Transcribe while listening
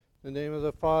In the name of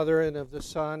the Father, and of the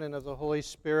Son, and of the Holy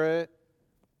Spirit.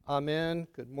 Amen.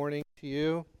 Good morning to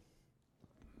you.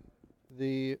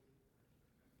 The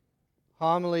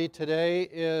homily today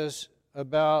is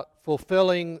about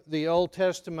fulfilling the Old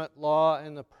Testament law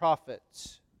and the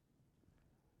prophets.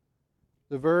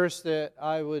 The verse that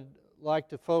I would like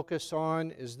to focus on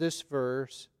is this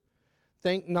verse.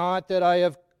 Think not that I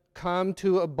have come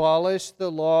to abolish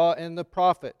the law and the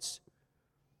prophets.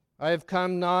 I have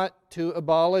come not to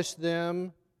abolish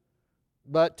them,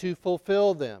 but to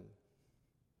fulfill them.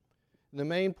 The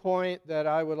main point that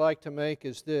I would like to make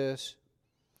is this.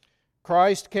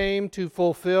 Christ came to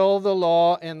fulfill the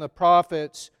law and the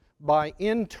prophets by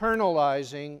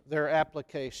internalizing their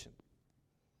application.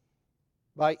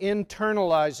 By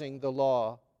internalizing the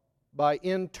law, by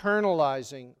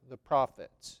internalizing the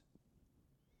prophets.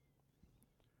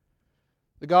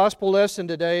 The gospel lesson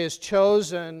today is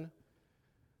chosen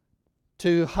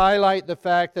to highlight the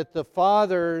fact that the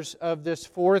fathers of this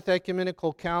Fourth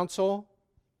Ecumenical Council,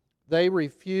 they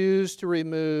refused to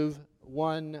remove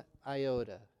one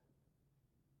iota.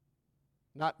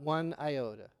 Not one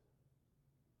iota.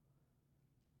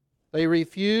 They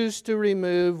refused to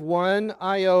remove one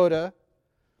iota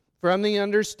from the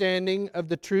understanding of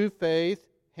the true faith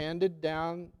handed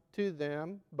down to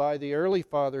them by the early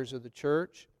fathers of the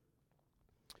church,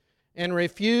 and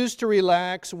refused to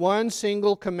relax one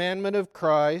single commandment of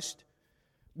Christ,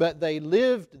 but they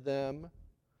lived them,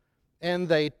 and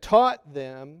they taught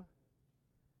them,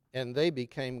 and they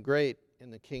became great in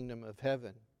the kingdom of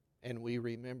heaven, and we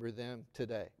remember them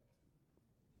today.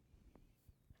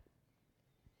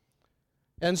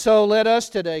 And so let us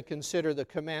today consider the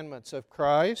commandments of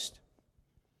Christ,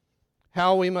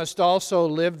 how we must also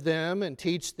live them and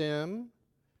teach them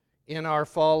in our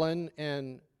fallen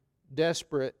and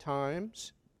desperate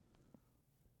times.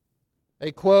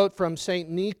 A quote from St.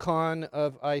 Nikon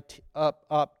of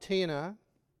Optina.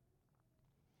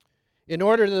 In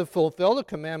order to fulfill the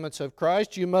commandments of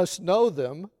Christ, you must know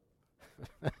them.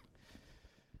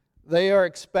 They are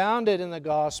expounded in the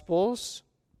Gospels,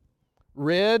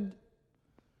 read.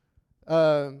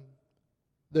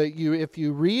 If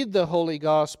you read the Holy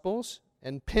Gospels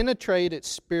and penetrate its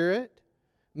spirit,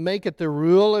 make it the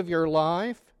rule of your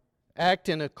life, act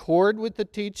in accord with the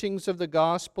teachings of the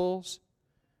Gospels.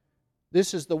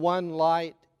 This is the one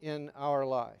light in our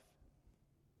life.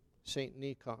 St.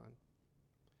 Nikon.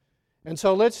 And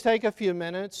so let's take a few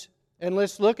minutes and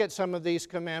let's look at some of these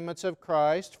commandments of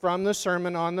Christ from the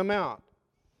Sermon on the Mount.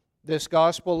 This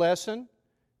gospel lesson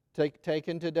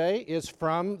taken today is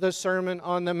from the Sermon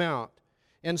on the Mount.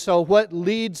 And so what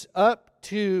leads up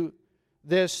to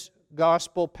this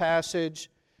gospel passage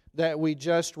that we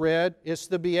just read, it's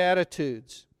the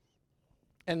Beatitudes.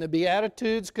 And the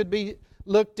Beatitudes could be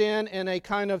looked in a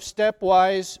kind of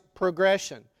stepwise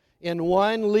progression, in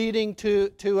one leading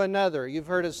to another. You've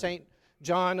heard of St.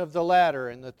 John of the Ladder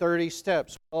and the 30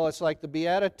 steps. Well, it's like the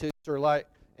Beatitudes are like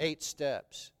 8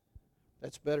 steps.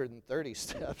 That's better than 30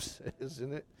 steps,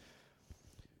 isn't it?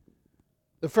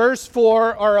 The first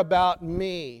 4 are about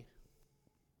me.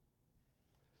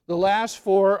 The last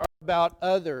 4 are about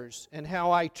others and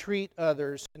how I treat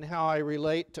others and how I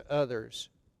relate to others.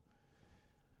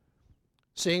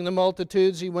 Seeing the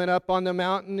multitudes, he went up on the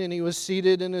mountain, and he was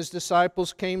seated, and his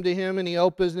disciples came to him, and he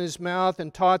opened his mouth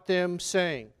and taught them,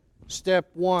 saying, Step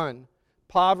 1,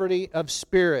 poverty of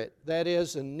spirit, that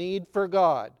is, a need for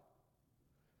God.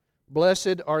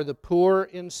 Blessed are the poor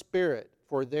in spirit,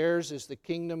 for theirs is the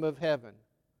kingdom of heaven.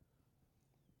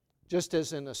 Just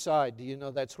as an aside, do you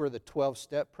know that's where the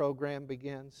 12-step program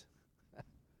begins?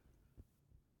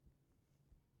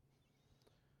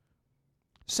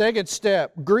 Second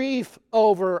step, grief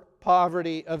over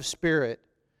poverty of spirit.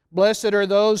 Blessed are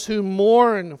those who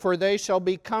mourn, for they shall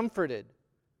be comforted.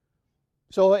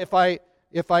 So if I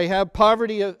have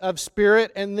poverty of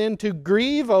spirit, and then to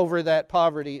grieve over that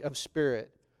poverty of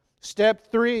spirit. Step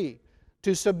 3,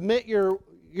 to submit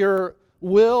your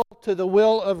will to the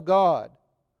will of God.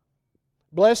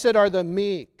 Blessed are the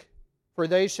meek, for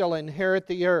they shall inherit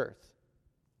the earth.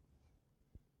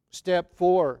 Step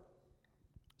 4.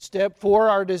 Step 4,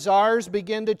 our desires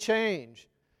begin to change.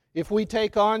 If we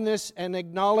take on this and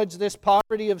acknowledge this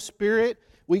poverty of spirit,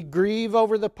 we grieve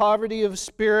over the poverty of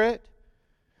spirit,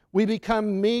 we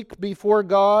become meek before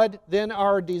God, then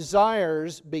our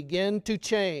desires begin to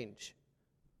change.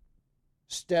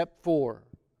 Step 4.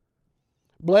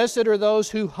 Blessed are those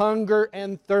who hunger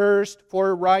and thirst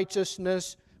for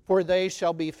righteousness, for they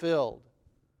shall be filled.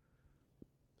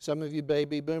 Some of you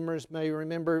baby boomers may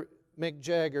remember Mick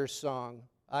Jagger's song,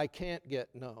 I Can't Get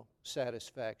No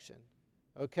Satisfaction.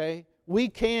 Okay? We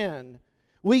can.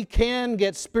 We can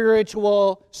get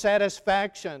spiritual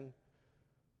satisfaction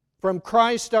from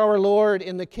Christ our Lord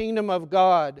in the kingdom of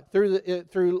God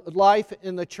through life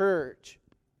in the church.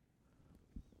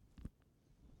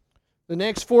 The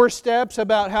next 4 steps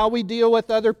about how we deal with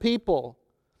other people.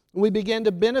 We begin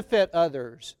to benefit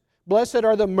others. Blessed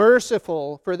are the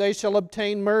merciful, for they shall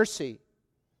obtain mercy.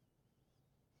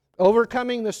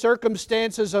 Overcoming the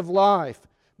circumstances of life.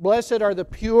 Blessed are the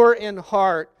pure in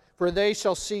heart, for they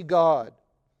shall see God.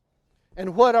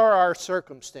 And what are our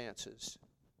circumstances?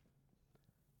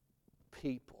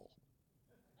 People.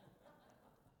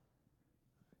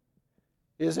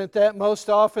 Isn't that most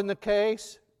often the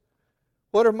case?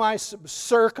 What are my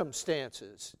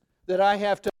circumstances that I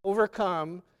have to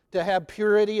overcome to have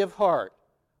purity of heart?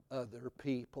 Other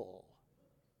people.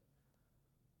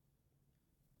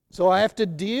 So I have to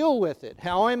deal with it.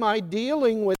 How am I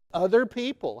dealing with other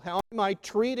people? How am I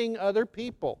treating other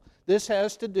people? This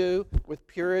has to do with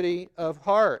purity of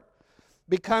heart.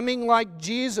 Becoming like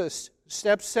Jesus,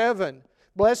 step 7.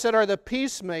 Blessed are the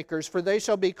peacemakers, for they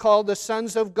shall be called the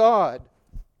sons of God.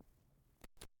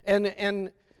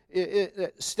 And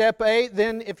step 8,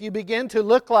 then if you begin to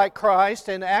look like Christ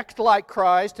and act like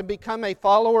Christ and become a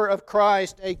follower of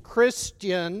Christ, a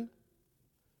Christian,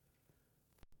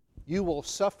 you will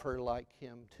suffer like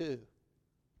Him too.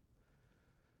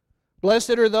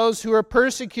 Blessed are those who are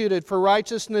persecuted for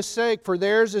righteousness' sake, for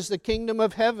theirs is the kingdom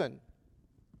of heaven.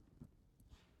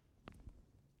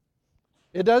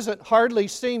 It doesn't hardly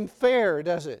seem fair,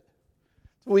 does it?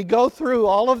 We go through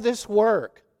all of this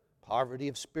work. Poverty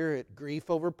of spirit, grief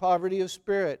over poverty of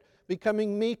spirit,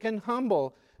 becoming meek and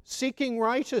humble, seeking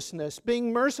righteousness,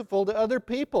 being merciful to other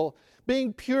people,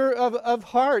 being pure of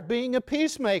heart, being a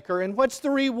peacemaker. And what's the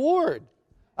reward?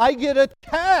 I get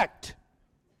attacked.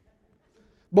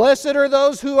 Blessed are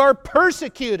those who are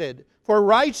persecuted for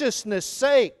righteousness'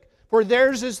 sake, for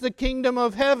theirs is the kingdom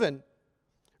of heaven.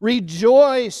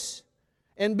 Rejoice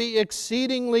and be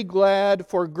exceedingly glad,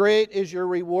 for great is your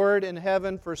reward in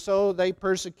heaven, for so they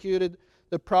persecuted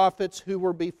the prophets who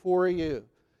were before you.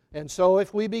 And so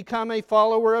if we become a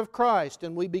follower of Christ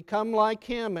and we become like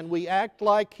Him and we act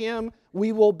like Him,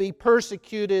 we will be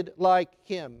persecuted like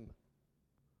Him.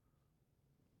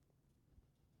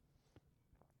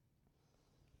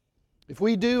 If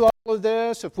we do all of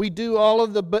this, if we do all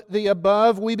of the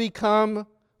above, we become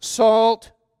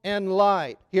salt and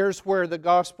light. Here's where the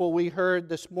gospel we heard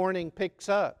this morning picks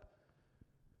up.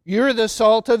 You're the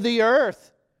salt of the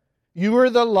earth. You are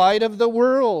the light of the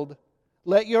world.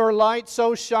 Let your light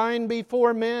so shine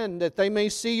before men that they may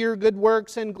see your good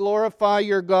works and glorify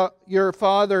your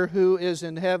Father who is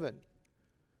in heaven.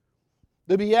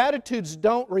 The Beatitudes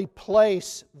don't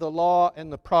replace the law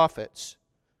and the prophets.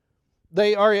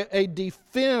 They are a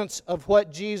defense of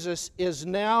what Jesus is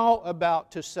now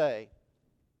about to say.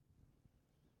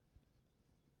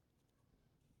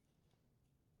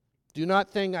 Do not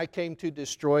think I came to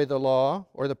destroy the law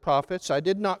or the prophets. I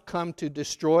did not come to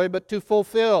destroy, but to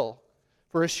fulfill.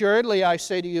 For assuredly I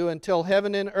say to you, until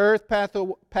heaven and earth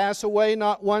pass away,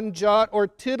 not one jot or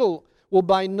tittle will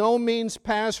by no means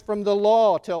pass from the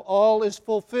law till all is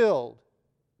fulfilled.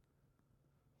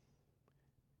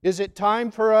 Is it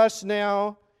time for us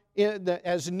now,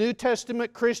 as New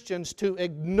Testament Christians, to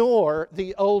ignore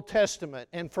the Old Testament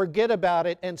and forget about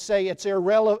it and say it's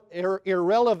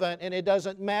irrelevant and it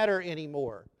doesn't matter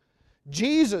anymore?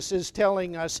 Jesus is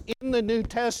telling us in the New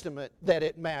Testament that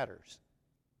it matters.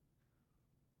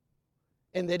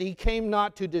 And that He came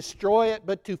not to destroy it,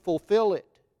 but to fulfill it.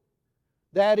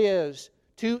 That is,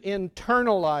 to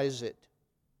internalize it.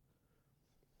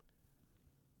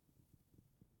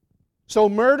 So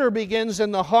murder begins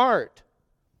in the heart.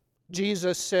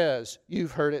 Jesus says,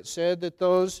 you've heard it said that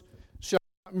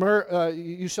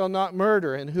you shall not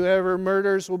murder, and whoever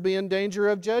murders will be in danger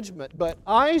of judgment. But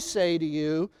I say to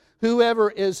you,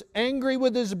 whoever is angry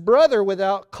with his brother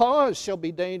without cause shall be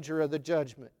in danger of the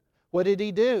judgment. What did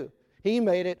He do? He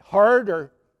made it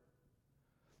harder,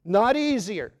 not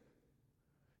easier.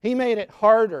 He made it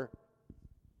harder.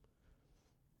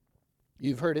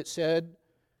 You've heard it said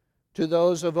to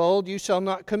those of old, you shall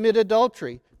not commit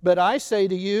adultery. But I say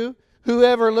to you,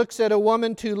 whoever looks at a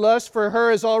woman to lust for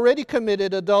her has already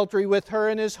committed adultery with her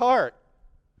in his heart.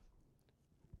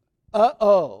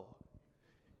 Uh-oh.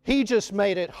 He just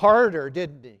made it harder,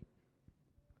 didn't He?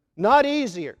 Not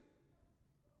easier.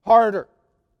 Harder.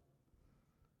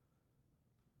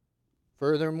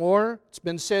 Furthermore, it's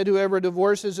been said, whoever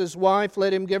divorces his wife,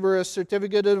 let him give her a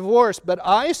certificate of divorce. But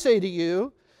I say to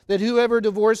you that whoever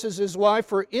divorces his wife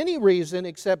for any reason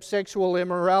except sexual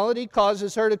immorality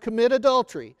causes her to commit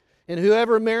adultery. And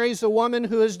whoever marries a woman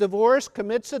who is divorced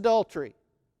commits adultery.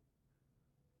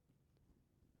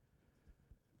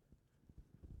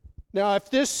 Now, if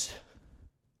this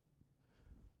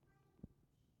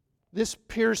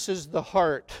pierces the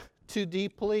heart too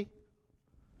deeply,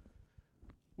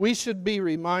 we should be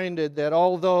reminded that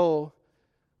although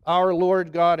our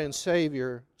Lord God and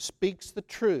Savior speaks the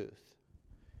truth,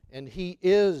 and He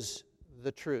is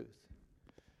the truth,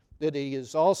 that He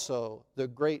is also the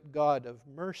great God of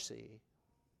mercy,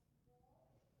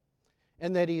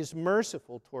 and that He is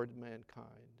merciful toward mankind,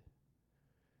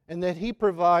 and that He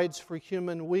provides for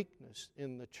human weakness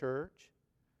in the church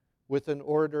with an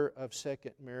order of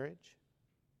second marriage.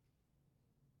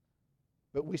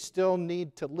 But we still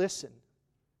need to listen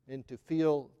and to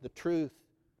feel the truth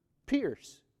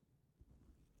pierce.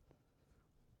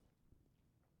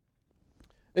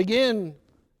 Again,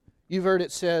 you've heard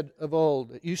it said of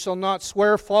old, you shall not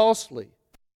swear falsely,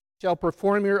 shall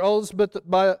perform your oaths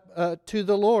to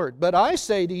the Lord. But I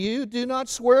say to you, do not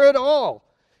swear at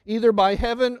all, either by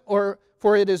heaven,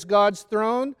 for it is God's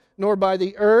throne, nor by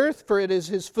the earth, for it is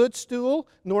His footstool,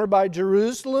 nor by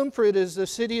Jerusalem, for it is the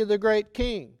city of the great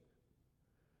King.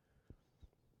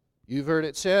 You've heard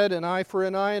it said, an eye for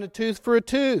an eye and a tooth for a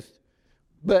tooth.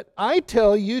 But I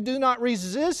tell you, do not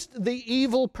resist the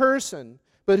evil person,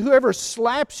 but whoever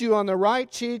slaps you on the right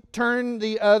cheek, turn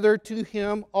the other to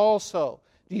him also.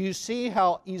 Do you see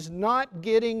how He's not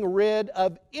getting rid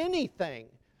of anything?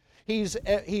 He's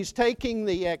taking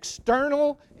the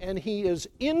external and He is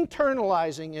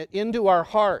internalizing it into our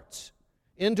hearts,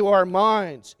 into our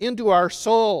minds, into our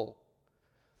soul.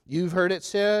 You've heard it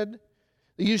said,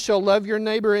 you shall love your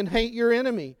neighbor and hate your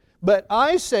enemy. But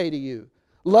I say to you,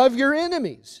 love your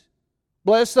enemies.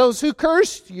 Bless those who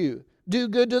curse you. Do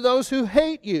good to those who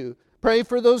hate you. Pray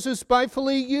for those who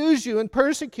spitefully use you and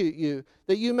persecute you,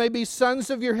 that you may be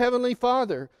sons of your heavenly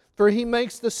Father. For He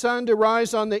makes the sun to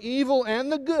rise on the evil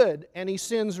and the good, and He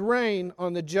sends rain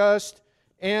on the just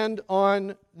and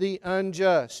on the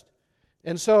unjust.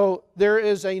 And so there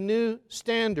is a new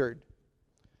standard.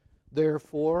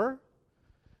 Therefore,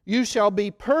 you shall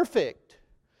be perfect,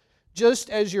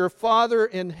 just as your Father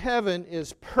in heaven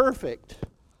is perfect.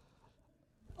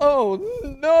 Oh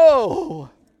no!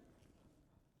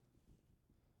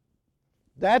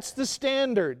 That's the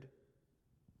standard.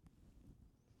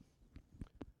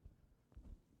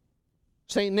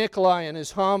 St. Nikolai in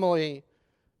his homily,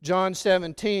 John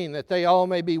 17, that they all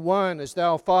may be one, as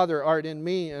Thou, Father, art in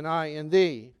me and I in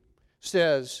Thee,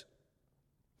 says,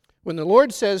 when the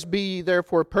Lord says, be ye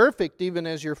therefore perfect, even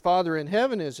as your Father in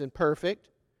heaven is perfect,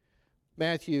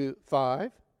 Matthew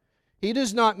 5, He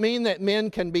does not mean that men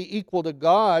can be equal to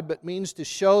God, but means to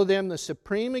show them the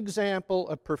supreme example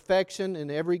of perfection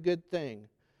in every good thing.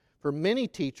 For many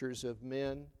teachers of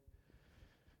men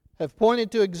have pointed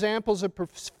to examples of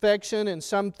perfection in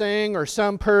something or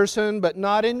some person, but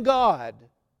not in God.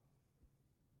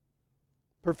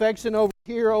 Perfection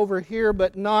over here,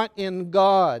 but not in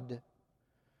God.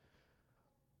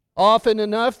 Often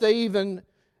enough, they even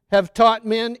have taught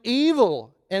men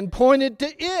evil and pointed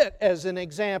to it as an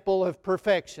example of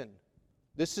perfection.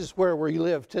 This is where we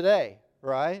live today,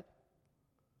 right?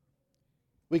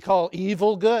 We call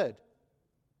evil good.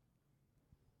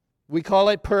 We call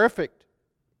it perfect.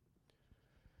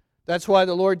 That's why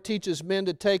the Lord teaches men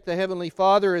to take the Heavenly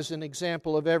Father as an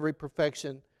example of every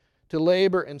perfection, to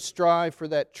labor and strive for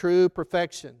that true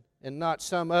perfection and not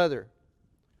some other.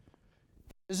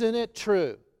 Isn't it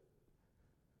true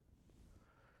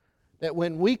that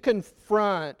when we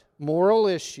confront moral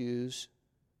issues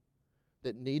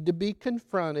that need to be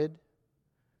confronted,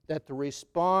 that the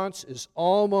response is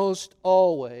almost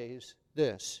always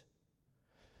this: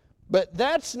 but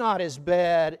that's not as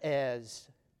bad as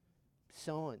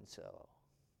so-and-so.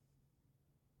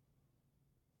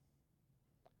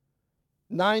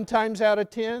 9 times out of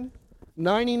 10,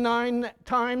 99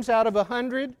 times out of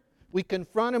 100, we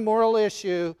confront a moral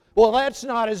issue. Well, that's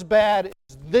not as bad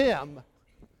as them.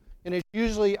 And it's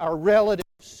usually our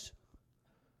relatives,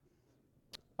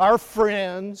 our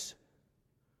friends,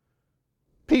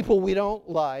 people we don't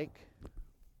like.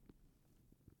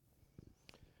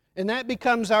 And that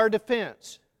becomes our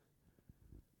defense.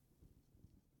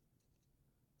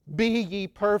 Be ye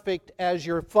perfect as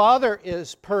your Father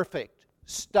is perfect.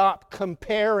 Stop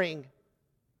comparing.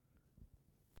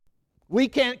 We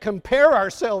can't compare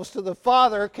ourselves to the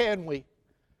Father, can we?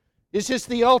 It's just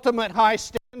the ultimate high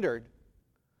standard.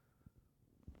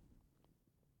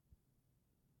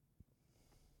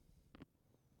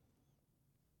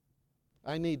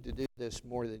 I need to do this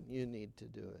more than you need to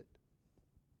do it.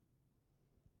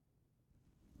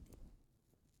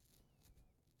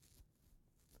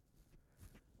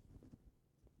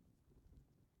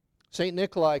 St.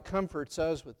 Nikolai comforts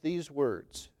us with these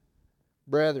words: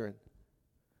 brethren,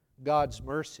 God's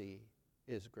mercy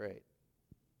is great.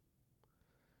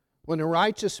 When a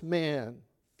righteous man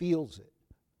feels it,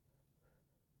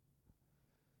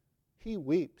 he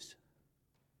weeps.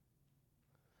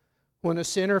 When a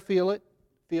sinner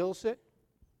feels it,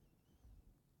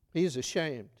 he's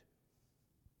ashamed.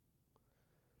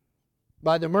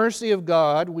 By the mercy of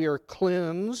God, we are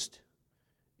cleansed,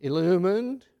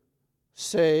 illumined,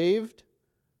 saved,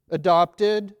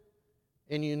 adopted,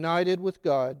 and united with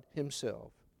God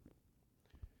Himself.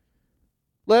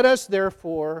 Let us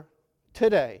therefore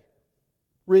today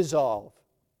resolve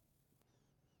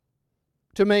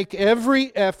to make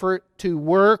every effort to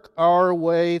work our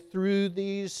way through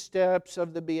these steps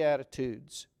of the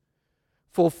Beatitudes,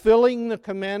 fulfilling the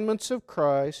commandments of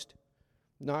Christ,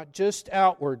 not just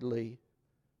outwardly,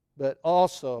 but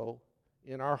also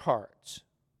in our hearts.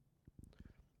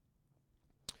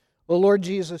 O Lord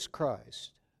Jesus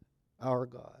Christ, our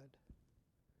God,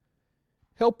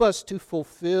 help us to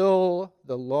fulfill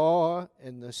the law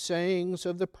and the sayings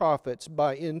of the prophets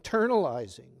by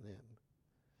internalizing them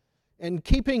and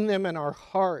keeping them in our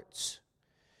hearts.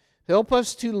 Help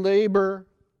us to labor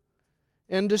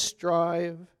and to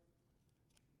strive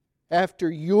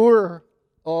after your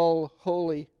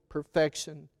all-holy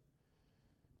perfection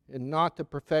and not the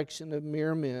perfection of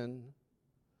mere men,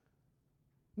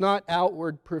 not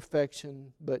outward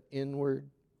perfection, but inward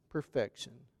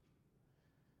perfection.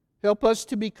 Help us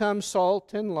to become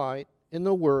salt and light in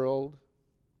the world,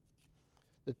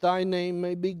 that Thy name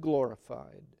may be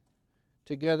glorified,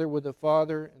 together with the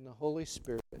Father and the Holy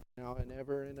Spirit, now and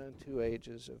ever and unto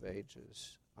ages of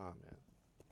ages. Amen.